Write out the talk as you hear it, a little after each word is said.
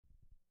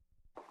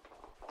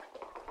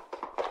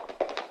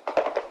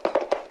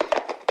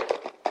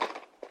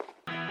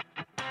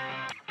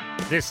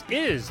This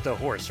is the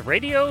Horse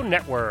Radio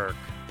Network.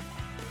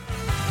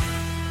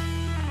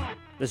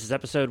 This is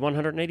episode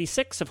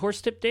 186 of Horse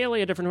Tip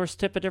Daily, a different horse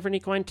tip, a different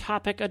equine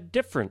topic, a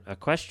different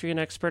equestrian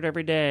expert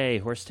every day.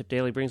 Horse Tip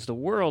Daily brings the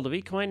world of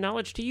equine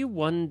knowledge to you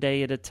one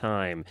day at a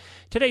time.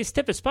 Today's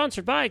tip is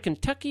sponsored by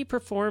Kentucky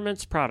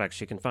Performance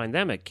Products. You can find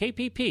them at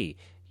kppusa.com.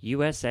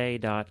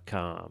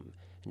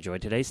 Enjoy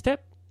today's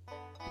tip.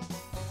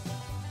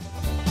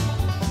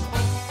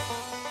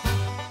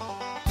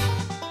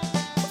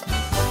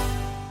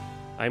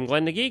 I'm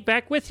Glenn the Geek,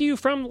 back with you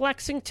from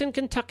Lexington,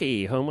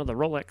 Kentucky, home of the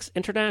Rolex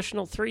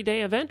International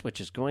 3-day event, which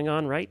is going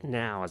on right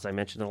now. As I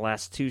mentioned in the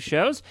last two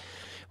shows,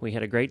 we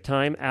had a great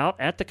time out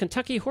at the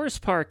Kentucky Horse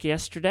Park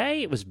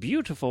yesterday. It was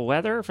beautiful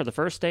weather for the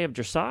first day of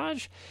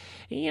dressage,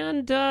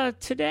 and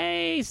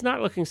today's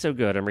not looking so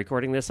good. I'm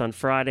recording this on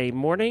Friday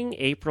morning,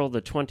 April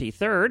the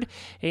 23rd,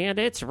 and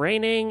it's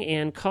raining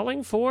and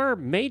calling for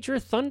major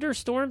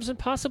thunderstorms and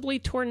possibly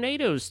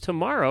tornadoes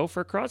tomorrow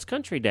for Cross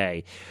Country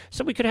Day.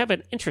 So we could have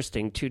an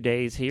interesting 2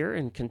 days here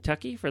in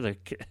Kentucky for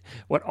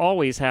what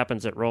always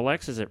happens at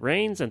Rolex is it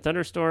rains and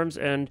thunderstorms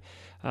and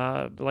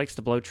likes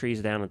to blow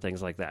trees down and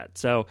things like that.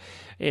 So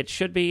it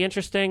should be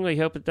interesting. We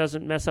hope it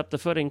doesn't mess up the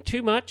footing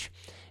too much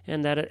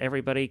and that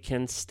everybody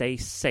can stay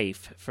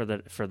safe for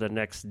the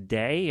next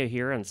day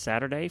here on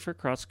Saturday for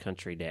Cross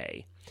Country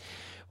Day.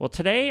 Well,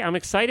 today I'm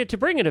excited to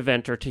bring an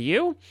eventer to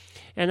you,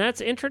 and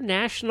that's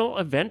international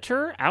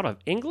eventer out of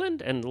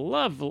England and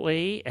loved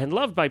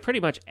by pretty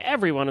much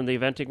everyone in the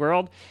eventing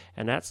world,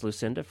 and that's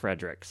Lucinda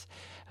Fredericks.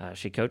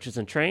 She coaches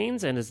and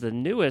trains and is the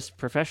newest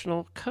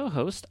professional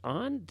co-host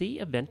on the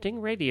Eventing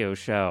Radio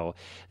Show.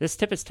 This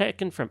tip is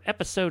taken from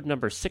episode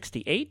number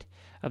 68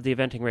 of the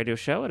Eventing Radio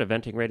Show at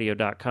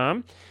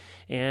eventingradio.com,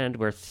 and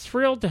we're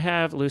thrilled to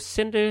have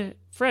Lucinda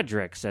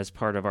Fredericks as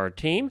part of our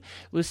team.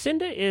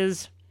 Lucinda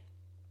is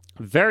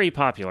very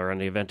popular on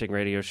the Eventing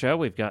Radio Show.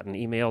 We've gotten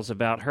emails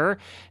about her,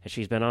 and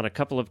she's been on a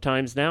couple of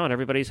times now, and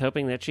everybody's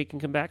hoping that she can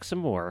come back some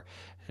more,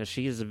 because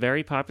she is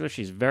very popular,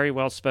 she's very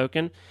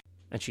well-spoken,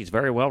 and she's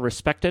very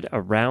well-respected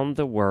around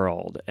the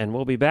world. And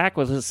we'll be back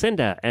with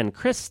Lucinda and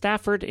Chris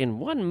Stafford in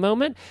one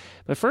moment,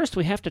 but first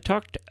we have to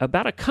talk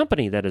about a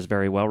company that is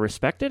very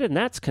well-respected, and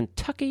that's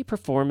Kentucky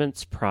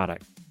Performance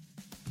Products.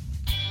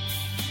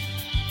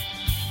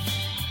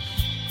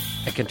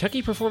 At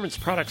Kentucky Performance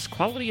Products,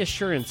 quality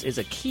assurance is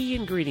a key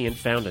ingredient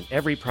found in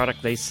every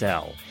product they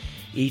sell.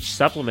 Each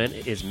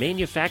supplement is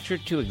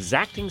manufactured to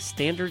exacting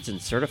standards in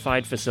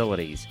certified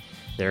facilities.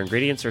 Their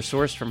ingredients are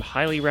sourced from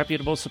highly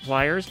reputable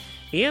suppliers,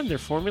 and their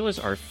formulas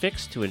are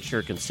fixed to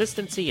ensure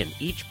consistency in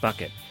each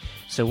bucket.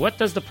 So what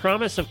does the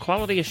promise of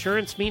quality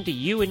assurance mean to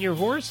you and your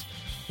horse?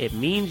 It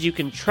means you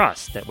can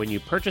trust that when you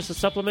purchase a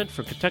supplement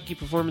from Kentucky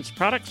Performance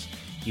Products,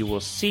 you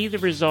will see the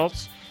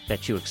results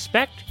that you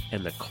expect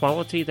and the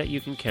quality that you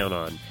can count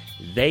on.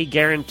 They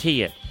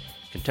guarantee it.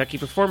 Kentucky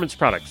Performance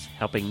Products,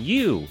 helping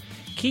you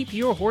keep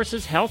your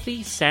horses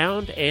healthy,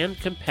 sound, and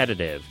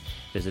competitive.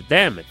 Visit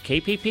them at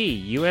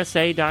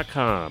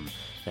kppusa.com.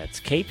 That's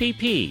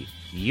kppusa.com.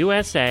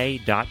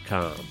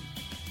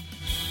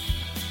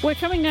 We're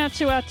coming now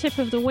to our tip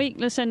of the week,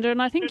 Lucinda,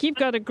 and I think you've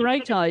got a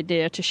great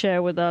idea to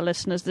share with our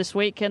listeners this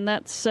week, and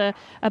that's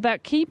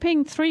about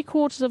keeping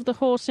 3/4 of the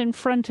horse in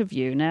front of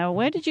you. Now,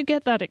 where did you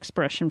get that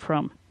expression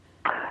from?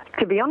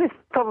 To be honest,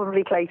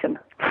 probably Clayton,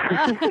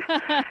 because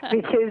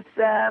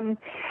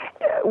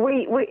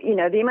we,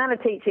 the amount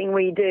of teaching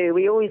we do,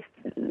 we always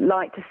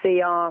like to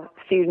see our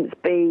students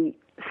be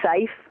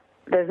safe.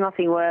 There's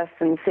nothing worse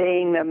than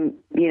seeing them,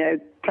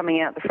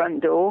 coming out the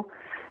front door.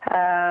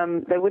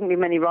 There wouldn't be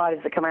many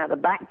riders that come out the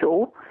back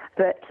door,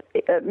 but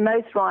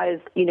most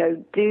riders,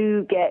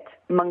 do get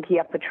monkey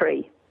up a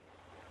tree.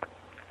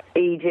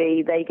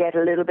 E.g., they get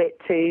a little bit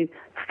too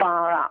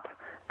far up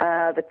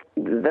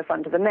the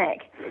front of the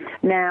neck.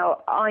 Now,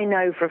 I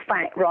know for a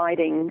fact,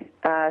 riding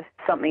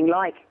something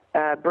like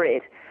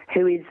Brit,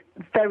 who is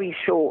very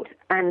short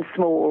and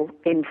small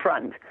in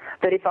front,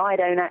 that if I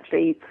don't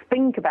actually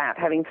think about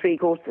having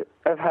 3/4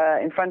 of her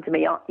in front of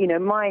me, your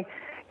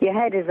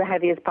head is the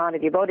heaviest part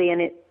of your body,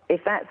 and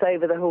if that's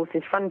over the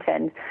horse's front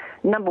end,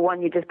 number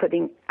one, you're just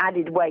putting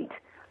added weight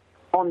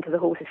onto the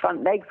horse's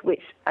front legs,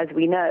 which, as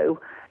we know,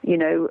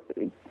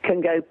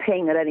 can go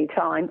ping at any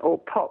time or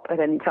pop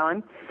at any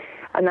time.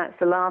 And that's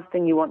the last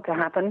thing you want to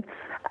happen.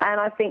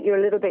 And I think you're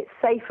a little bit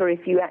safer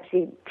if you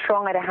actually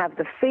try to have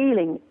the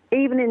feeling,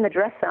 even in the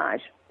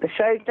dressage, the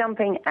show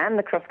jumping and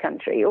the cross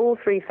country, all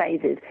three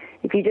phases,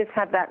 if you just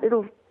have that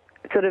little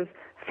sort of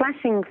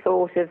flashing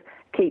thought of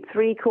keep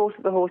 3/4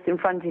 of the horse in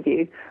front of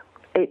you,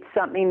 it's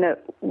something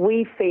that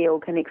we feel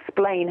can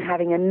explain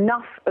having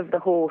enough of the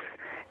horse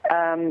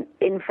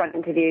in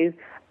front of you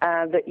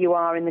that you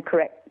are in the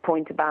correct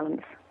point of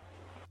balance.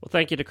 Well,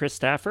 thank you to Chris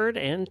Stafford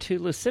and to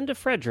Lucinda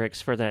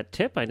Fredericks for that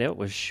tip. I know it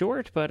was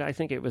short, but I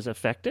think it was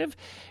effective.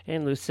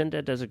 And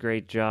Lucinda does a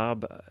great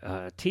job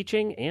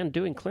teaching and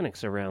doing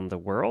clinics around the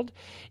world.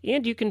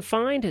 And you can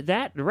find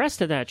the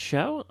rest of that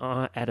show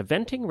at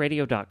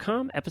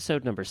eventingradio.com,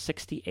 episode number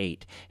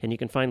 68. And you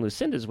can find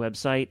Lucinda's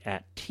website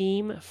at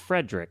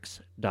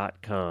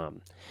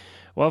teamfredericks.com.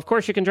 Well, of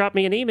course, you can drop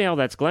me an email.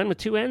 That's Glenn with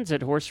 2 N's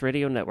at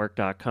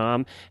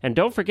horseradionetwork.com. And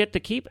don't forget to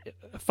keep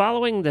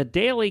following the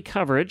daily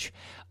coverage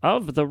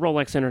of the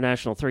Rolex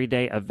International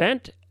 3-day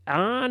event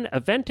on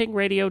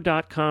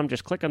eventingradio.com.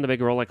 Just click on the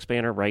big Rolex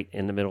banner right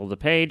in the middle of the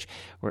page.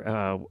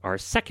 Our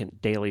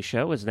second daily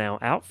show is now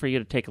out for you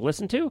to take a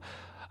listen to.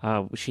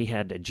 She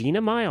had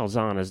Gina Miles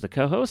on as the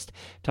co-host,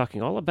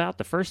 talking all about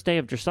the first day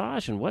of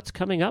dressage and what's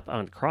coming up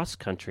on Cross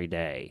Country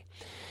Day.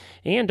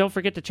 And don't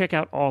forget to check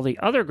out all the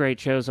other great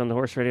shows on the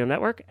Horse Radio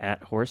Network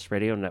at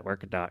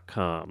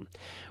horseradionetwork.com.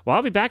 Well,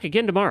 I'll be back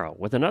again tomorrow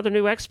with another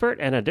new expert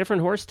and a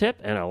different horse tip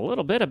and a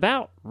little bit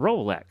about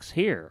Rolex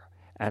here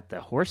at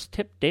the Horse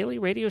Tip Daily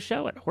Radio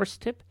Show at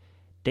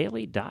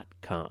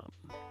horsetipdaily.com.